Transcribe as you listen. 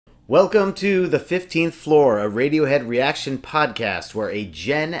Welcome to the 15th Floor, a Radiohead reaction podcast where a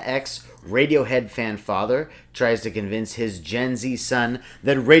Gen X Radiohead fan father tries to convince his Gen Z son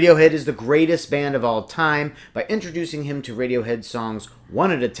that Radiohead is the greatest band of all time by introducing him to Radiohead songs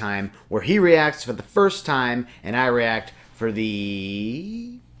one at a time, where he reacts for the first time and I react for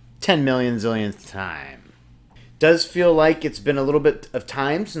the 10 million zillionth time. Does feel like it's been a little bit of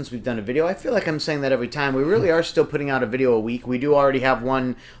time since we've done a video. I feel like I'm saying that every time. We really are still putting out a video a week. We do already have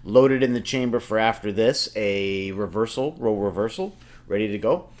one loaded in the chamber for after this, a role reversal, ready to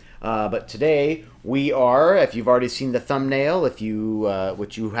go. But today we are, if you've already seen the thumbnail, if you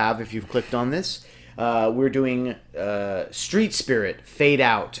which you have if you've clicked on this, we're doing Street Spirit Fade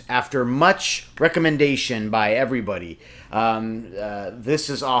Out after much recommendation by everybody. This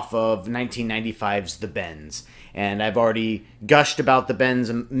is off of 1995's The Bends. And I've already gushed about the Bends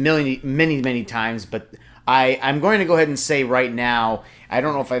many times, but I'm going to go ahead and say right now, I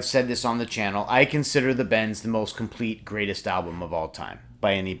don't know if I've said this on the channel, I consider the Bends the most complete, greatest album of all time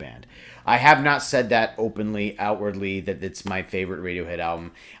by any band. I have not said that openly, outwardly, that it's my favorite Radiohead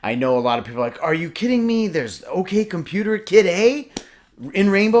album. I know a lot of people are like, are you kidding me? There's OK Computer, Kid A? In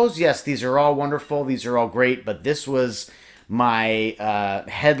Rainbows? Yes, these are all wonderful. These are all great, but this was my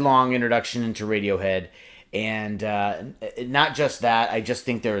headlong introduction into Radiohead. And not just that, I just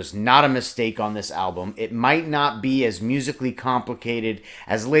think there is not a mistake on this album. It might not be as musically complicated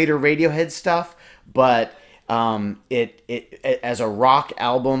as later Radiohead stuff, but it as a rock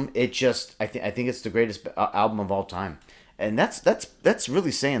album, it just I think it's the greatest album of all time, and that's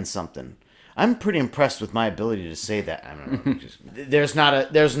really saying something. I'm pretty impressed with my ability to say that. I don't know. There's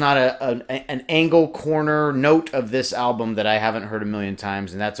not an angle corner note of this album that I haven't heard a million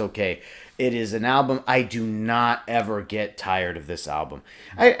times, and that's okay. It is an album I do not ever get tired of. This album,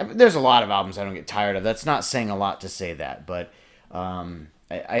 there's a lot of albums I don't get tired of. That's not saying a lot to say that, but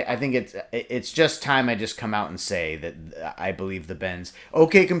I think it's just time I just come out and say that I believe the Bends,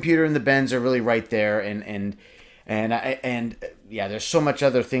 OK Computer, and the Bends are really right there, and yeah, there's so much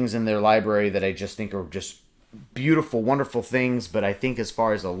other things in their library that I just think are just beautiful, wonderful things. But I think as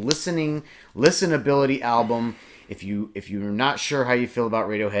far as a listenability album, if you're not sure how you feel about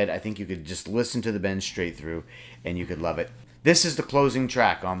Radiohead, I think you could just listen to the Bends straight through, and you could love it. This is the closing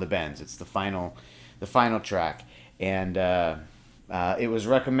track on the Bends. It's the final track, and it was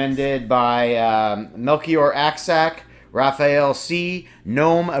recommended by Melchior Aksak, Raphael C.,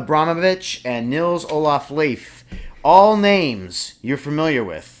 Noam Abramovich, and Nils Olaf Leif. All names you're familiar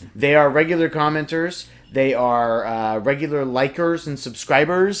with. They are regular commenters. They are regular likers and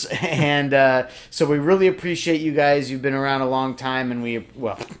subscribers. And so we really appreciate you guys. You've been around a long time, and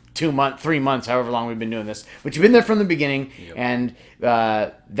well, 2 months, 3 months, however long we've been doing this. But you've been there from the beginning. Yep. And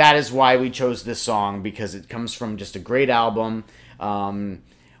that is why we chose this song, because it comes from just a great album. I'm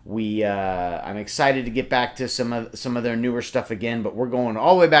excited to get back to some of their newer stuff again, but we're going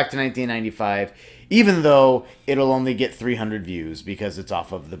all the way back to 1995, even though it'll only get 300 views because it's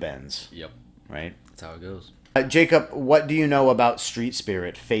off of the Bends. Yep. Right? That's how it goes. Jacob, what do you know about Street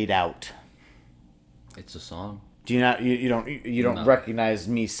Spirit Fade Out? It's a song. Do you not? You don't recognize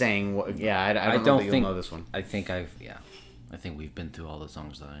me saying what? Yeah, I don't think you'll know this one. I think I think we've been through all the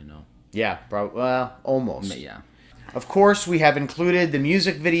songs that I know. Yeah, probably. Well, almost. Yeah. Of course, we have included the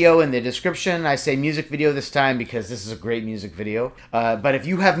music video in the description. I say music video this time because this is a great music video. But if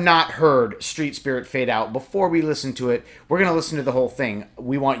you have not heard Street Spirit Fade Out, before we listen to it, we're going to listen to the whole thing.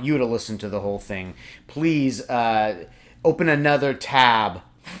 We want you to listen to the whole thing. Please open another tab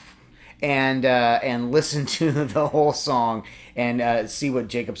and listen to the whole song and see what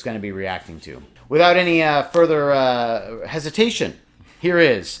Jacob's going to be reacting to. Without any further hesitation, here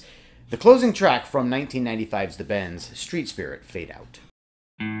is the closing track from 1995's The Bends, Street Spirit Fade Out.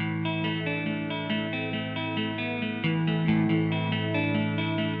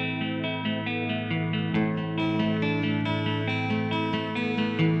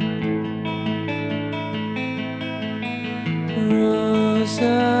 Rows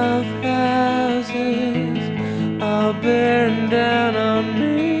of houses all bearing down on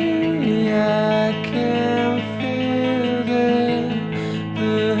me. I can feel them,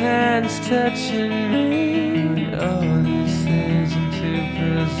 the hands touching me. All these things into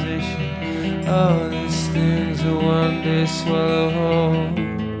position, all these things will one day swallow whole.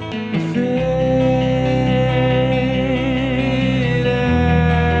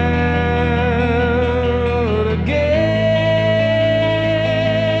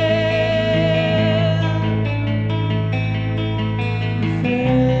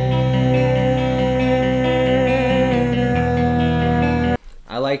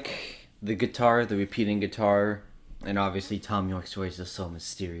 I like the guitar, the repeating guitar. And obviously Tom York's voice is so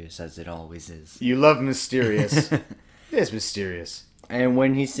mysterious, as it always is. You love mysterious. It's mysterious. And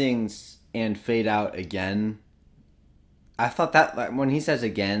when he sings "And Fade Out Again," I thought that, like, when he says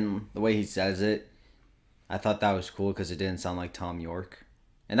 "again," the way he says it, I thought that was cool because it didn't sound like Tom York.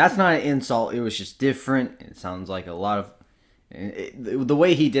 And that's not an insult. It was just different. It sounds like a lot of... the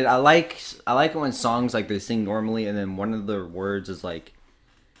way he did, I like it when songs like they sing normally and then one of the words is like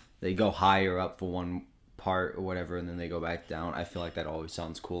they go higher up for one part or whatever and then they go back down. I feel like that always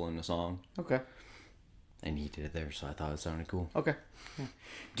sounds cool in a song. Okay. And he did it there, so I thought it sounded cool. Okay. Yeah.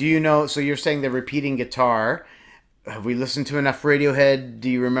 Do you know, so you're saying the repeating guitar, have we listened to enough Radiohead? Do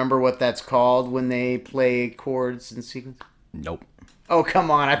you remember what that's called when they play chords in sequence? Nope. Oh,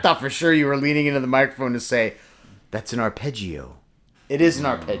 come on. I thought for sure you were leaning into the microphone to say, that's an arpeggio. It is an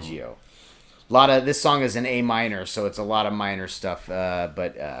arpeggio. This song is in A minor, so it's a lot of minor stuff,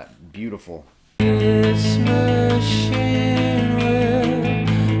 but beautiful. This machine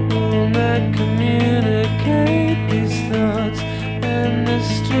will not communicate these thoughts and the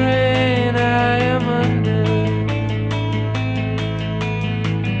strain I am under.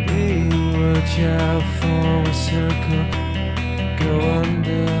 Watch out for a circle, go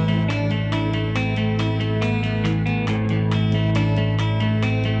under.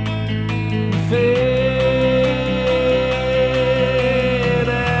 Fade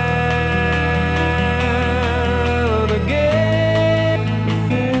out again.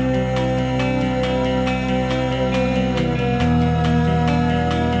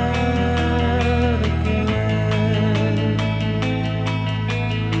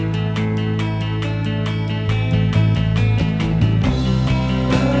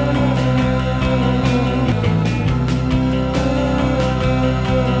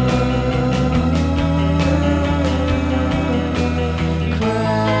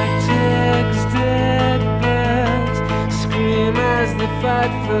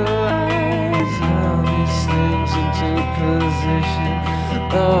 Fight for lives, all these things into position,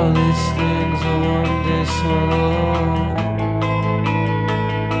 all these things are one day swallowed.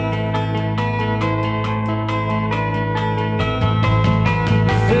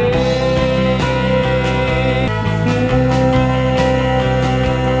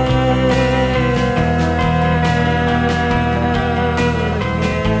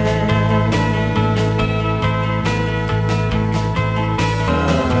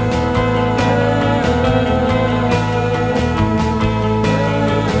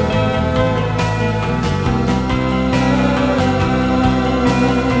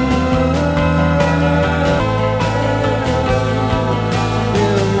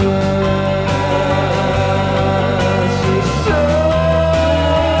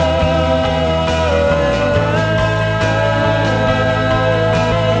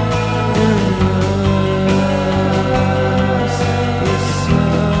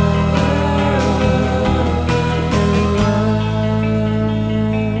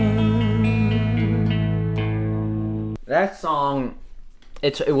 That song,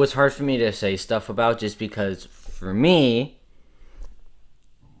 it was hard for me to say stuff about just because for me,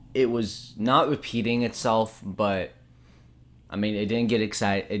 it was not repeating itself, but I mean, it didn't get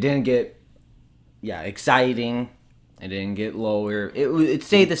exciting. It didn't get, exciting. It didn't get lower. It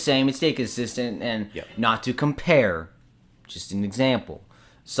stayed the same. It stayed consistent, and not to compare. Just an example.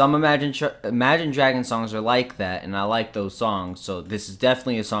 Some Imagine Dragon songs are like that, and I like those songs. So this is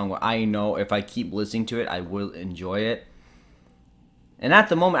definitely a song where I know if I keep listening to it, I will enjoy it. And at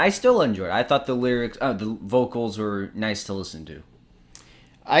the moment, I still enjoy it. I thought the lyrics, the vocals were nice to listen to.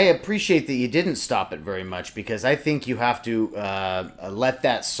 I appreciate that you didn't stop it very much because I think you have to let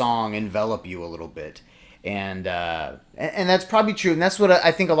that song envelop you a little bit. And that's probably true. And that's what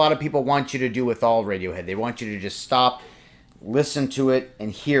I think a lot of people want you to do with all Radiohead. They want you to just stop, listen to it,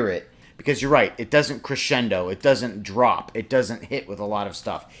 and hear it. Because you're right, it doesn't crescendo. It doesn't drop. It doesn't hit with a lot of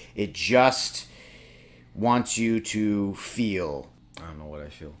stuff. It just wants you to feel. I don't know what I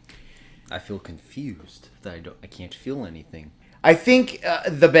feel. I feel confused that I can't feel anything. I think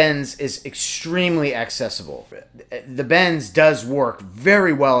The Bends is extremely accessible. The Bends does work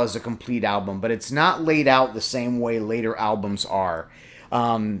very well as a complete album, but it's not laid out the same way later albums are.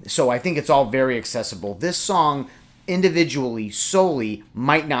 So I think it's all very accessible. This song, individually, solely,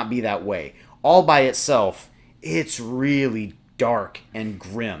 might not be that way. All by itself, it's really dark and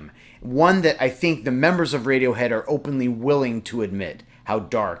grim. One that I think the members of Radiohead are openly willing to admit how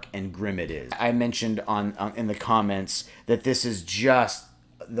dark and grim it is. I mentioned in the comments that this is just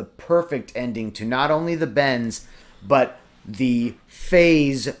the perfect ending to not only The Bends, but the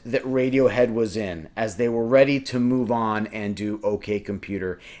phase that Radiohead was in, as they were ready to move on and do OK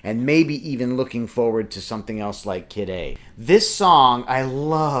Computer, and maybe even looking forward to something else like Kid A. This song, I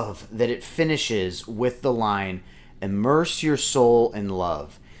love that it finishes with the line, "Immerse your soul in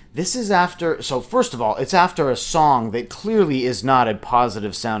love." This is after, so first of all, it's after a song that clearly is not a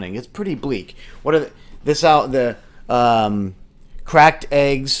positive sounding. It's pretty bleak. What are the cracked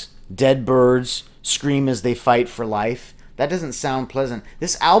eggs, dead birds, scream as they fight for life. That doesn't sound pleasant.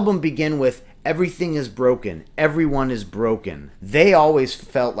 This album began with everything is broken, everyone is broken. They always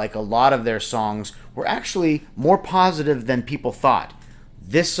felt like a lot of their songs were actually more positive than people thought.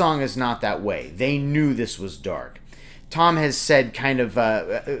 This song is not that way. They knew this was dark. Tom has said kind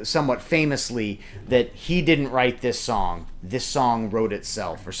of somewhat famously that he didn't write this song. This song wrote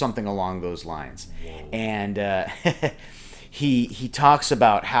itself, or something along those lines. And he talks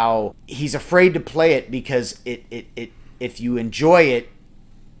about how he's afraid to play it because it if you enjoy it,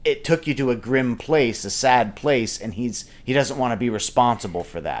 it took you to a grim place, a sad place, and he doesn't want to be responsible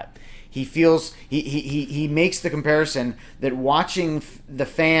for that. He feels he makes the comparison that watching the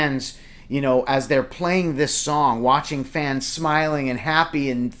fans, you know, as they're playing this song, watching fans smiling and happy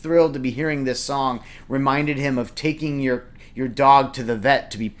and thrilled to be hearing this song reminded him of taking your dog to the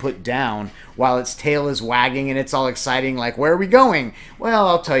vet to be put down while its tail is wagging and it's all exciting, like, where are we going? Well,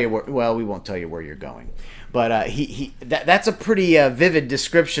 I'll tell you where, we won't tell you where you're going. But that's a pretty vivid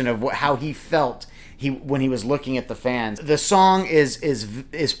description of how he felt when he was looking at the fans. The song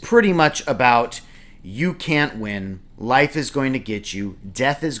is pretty much about, you can't win, life is going to get you,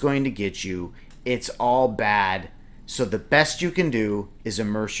 death is going to get you, it's all bad, so the best you can do is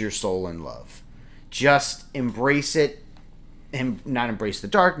immerse your soul in love. Just embrace it, and not embrace the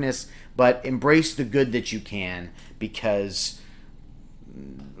darkness, but embrace the good that you can, because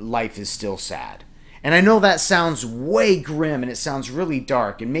life is still sad. And I know that sounds way grim and it sounds really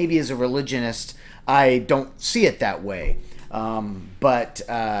dark, and maybe as a religionist I don't see it that way. But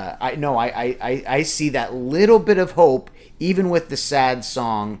I see that little bit of hope, even with the sad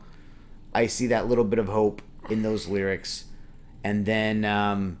song. I see that little bit of hope in those lyrics. And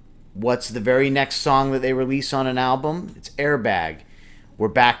then what's the very next song that they release on an album? It's Airbag. We're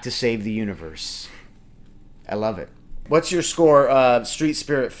back to save the universe. I love it. What's your score? Street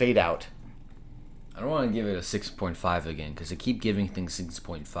Spirit, Fade Out. I don't want to give it a 6.5 again because I keep giving things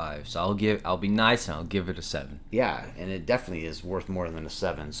 6.5. So I'll be nice and I'll give it a 7. Yeah, and it definitely is worth more than a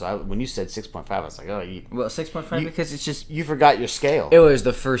 7. So when you said 6.5, I was like, oh, well, 6.5 because it's just, you forgot your scale. It was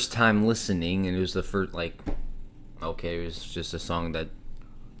the first time listening, and it was the first, like, okay, it was just a song that,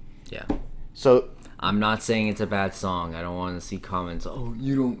 yeah. So I'm not saying it's a bad song. I don't want to see comments, oh,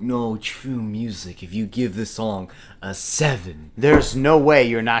 you don't know true music if you give the song a 7. There's no way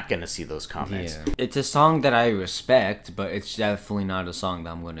you're not going to see those comments. Yeah. It's a song that I respect, but it's definitely not a song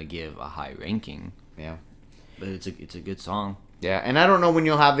that I'm going to give a high ranking. Yeah. But it's a good song. Yeah, and I don't know when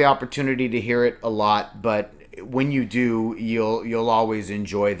you'll have the opportunity to hear it a lot, but when you do, you'll always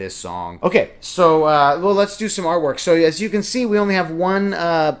enjoy this song. Okay, so well, let's do some artwork. So as you can see, we only have one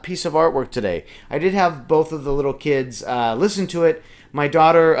piece of artwork today. I did have both of the little kids listen to it. My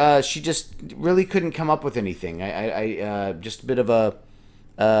daughter, she just really couldn't come up with anything. I just a bit of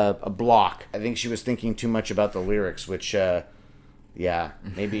a block. I think she was thinking too much about the lyrics, which yeah,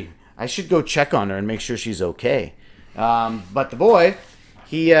 maybe I should go check on her and make sure she's okay. But the boy,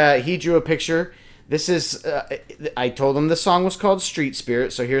 he drew a picture. This is, I told him the song was called Street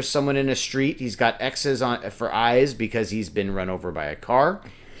Spirit, so here's someone in a street. He's got X's on for eyes because he's been run over by a car.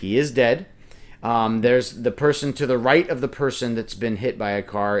 He is dead. There's the person to the right of the person that's been hit by a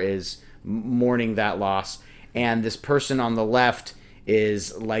car is mourning that loss. And this person on the left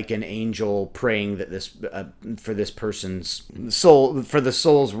is like an angel praying that this for this person's soul, for the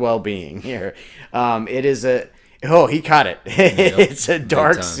soul's well-being here. It is a... Oh, he caught it. Yep. It's a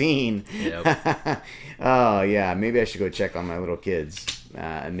dark scene. Yep. Oh, yeah. Maybe I should go check on my little kids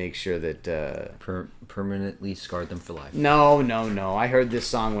and make sure that... permanently scarred them for life. No. I heard this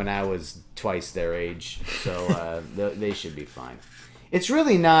song when I was twice their age, so they should be fine. It's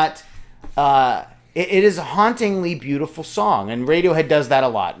really not... It is a hauntingly beautiful song, and Radiohead does that a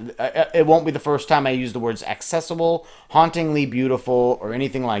lot. It won't be the first time I use the words accessible, hauntingly beautiful, or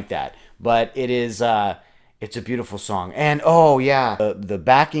anything like that. But it is... it's a beautiful song. And, oh, yeah, the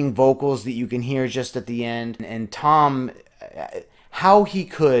backing vocals that you can hear just at the end. And Tom, how he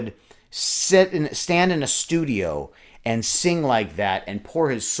could stand in a studio and sing like that and pour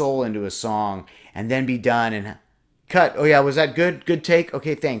his soul into a song and then be done and cut. Oh, yeah, was that good? Good take?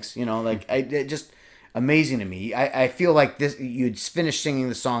 Okay, thanks. You know, like, amazing to me. I feel like this, you'd finish singing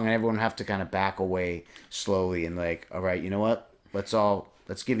the song and everyone would have to kind of back away slowly and like, all right, you know what?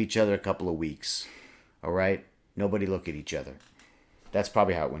 Let's give each other a couple of weeks. All right? Nobody look at each other. That's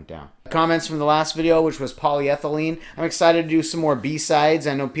probably how it went down. Comments from the last video, which was polyethylene. I'm excited to do some more B-sides.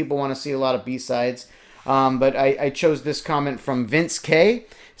 I know people want to see a lot of B-sides. But I chose this comment from Vince K. It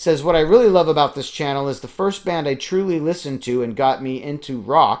says, what I really love about this channel is the first band I truly listened to and got me into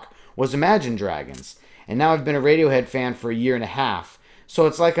rock was Imagine Dragons. And now I've been a Radiohead fan for a year and a half. So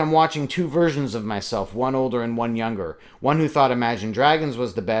it's like I'm watching two versions of myself, one older and one younger. One who thought Imagine Dragons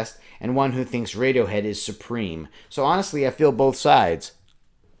was the best, and one who thinks Radiohead is supreme. So honestly, I feel both sides.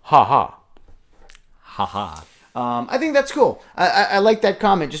 Ha ha. Ha ha. I think that's cool. I like that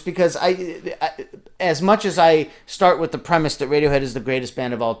comment just because as much as I start with the premise that Radiohead is the greatest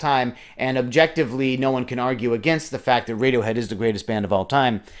band of all time, and objectively no one can argue against the fact that Radiohead is the greatest band of all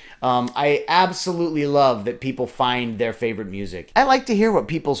time, I absolutely love that people find their favorite music. I like to hear what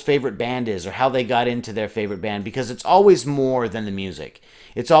people's favorite band is or how they got into their favorite band, because it's always more than the music.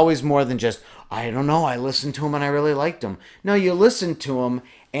 It's always more than just, I don't know, I listened to them and I really liked them. No, you listened to them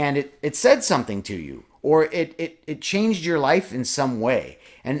and it said something to you. Or it changed your life in some way.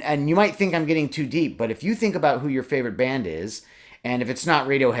 And you might think I'm getting too deep, but if you think about who your favorite band is, and if it's not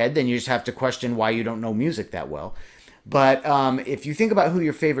Radiohead, then you just have to question why you don't know music that well. But if you think about who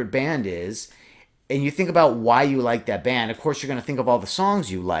your favorite band is, and you think about why you like that band, of course you're going to think of all the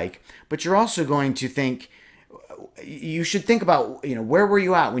songs you like, but you're also going to think, you should think about, where were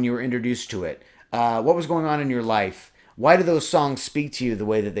you at when you were introduced to it? What was going on in your life? Why do those songs speak to you the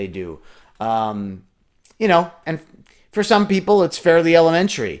way that they do? And for some people, it's fairly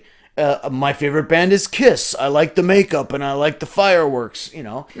elementary. My favorite band is Kiss. I like the makeup and I like the fireworks.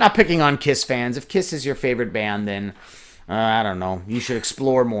 Not picking on Kiss fans. If Kiss is your favorite band, then I don't know. You should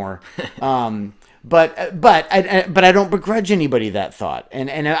explore more. But I don't begrudge anybody that thought.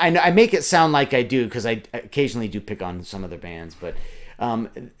 And I make it sound like I do because I occasionally do pick on some other bands. But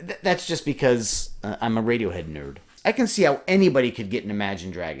that's just because I'm a Radiohead nerd. I can see how anybody could get an Imagine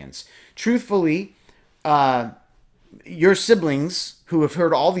Dragons. Truthfully, your siblings who have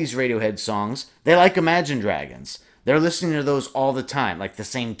heard all these Radiohead songs, they like Imagine Dragons. They're listening to those all the time, like the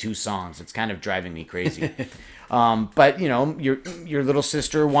same two songs. It's kind of driving me crazy. But your little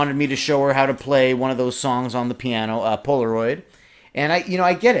sister wanted me to show her how to play one of those songs on the piano, Polaroid, and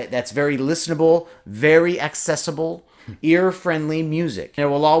I get it. That's very listenable, very accessible, ear-friendly music. It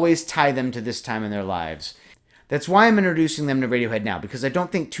will always tie them to this time in their lives. That's why I'm introducing them to Radiohead now, because I don't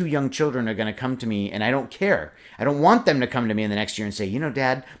think two young children are going to come to me, and I don't care. I don't want them to come to me in the next year and say,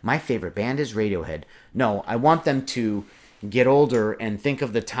 Dad, my favorite band is Radiohead. No, I want them to get older and think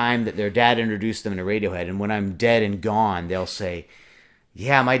of the time that their dad introduced them to Radiohead, and when I'm dead and gone, they'll say,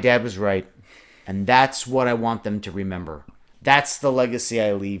 yeah, my dad was right. And that's what I want them to remember. That's the legacy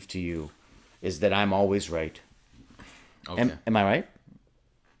I leave to you, is that I'm always right. Okay. Am I right?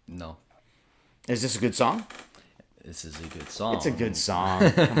 No. Is this a good song? This is a good song. It's a good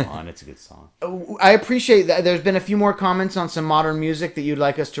song. Come on, it's a good song. I appreciate that there's been a few more comments on some modern music that you'd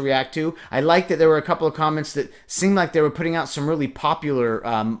like us to react to. I like that there were a couple of comments that seemed like they were putting out some really popular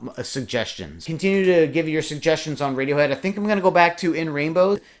suggestions. Continue to give your suggestions on Radiohead. I think I'm going to go back to In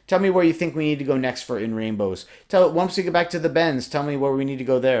Rainbows. Tell me where you think we need to go next for In Rainbows. Once we get back to the Bends, tell me where we need to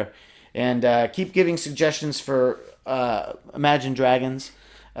go there. And keep giving suggestions for Imagine Dragons.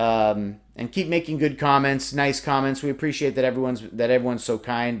 And keep making good comments, nice comments. We appreciate that everyone's so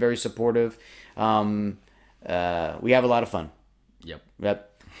kind, very supportive. We have a lot of fun.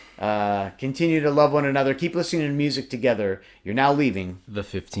 Yep. Continue to love one another. Keep listening to music together. You're now leaving the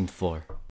 15th floor.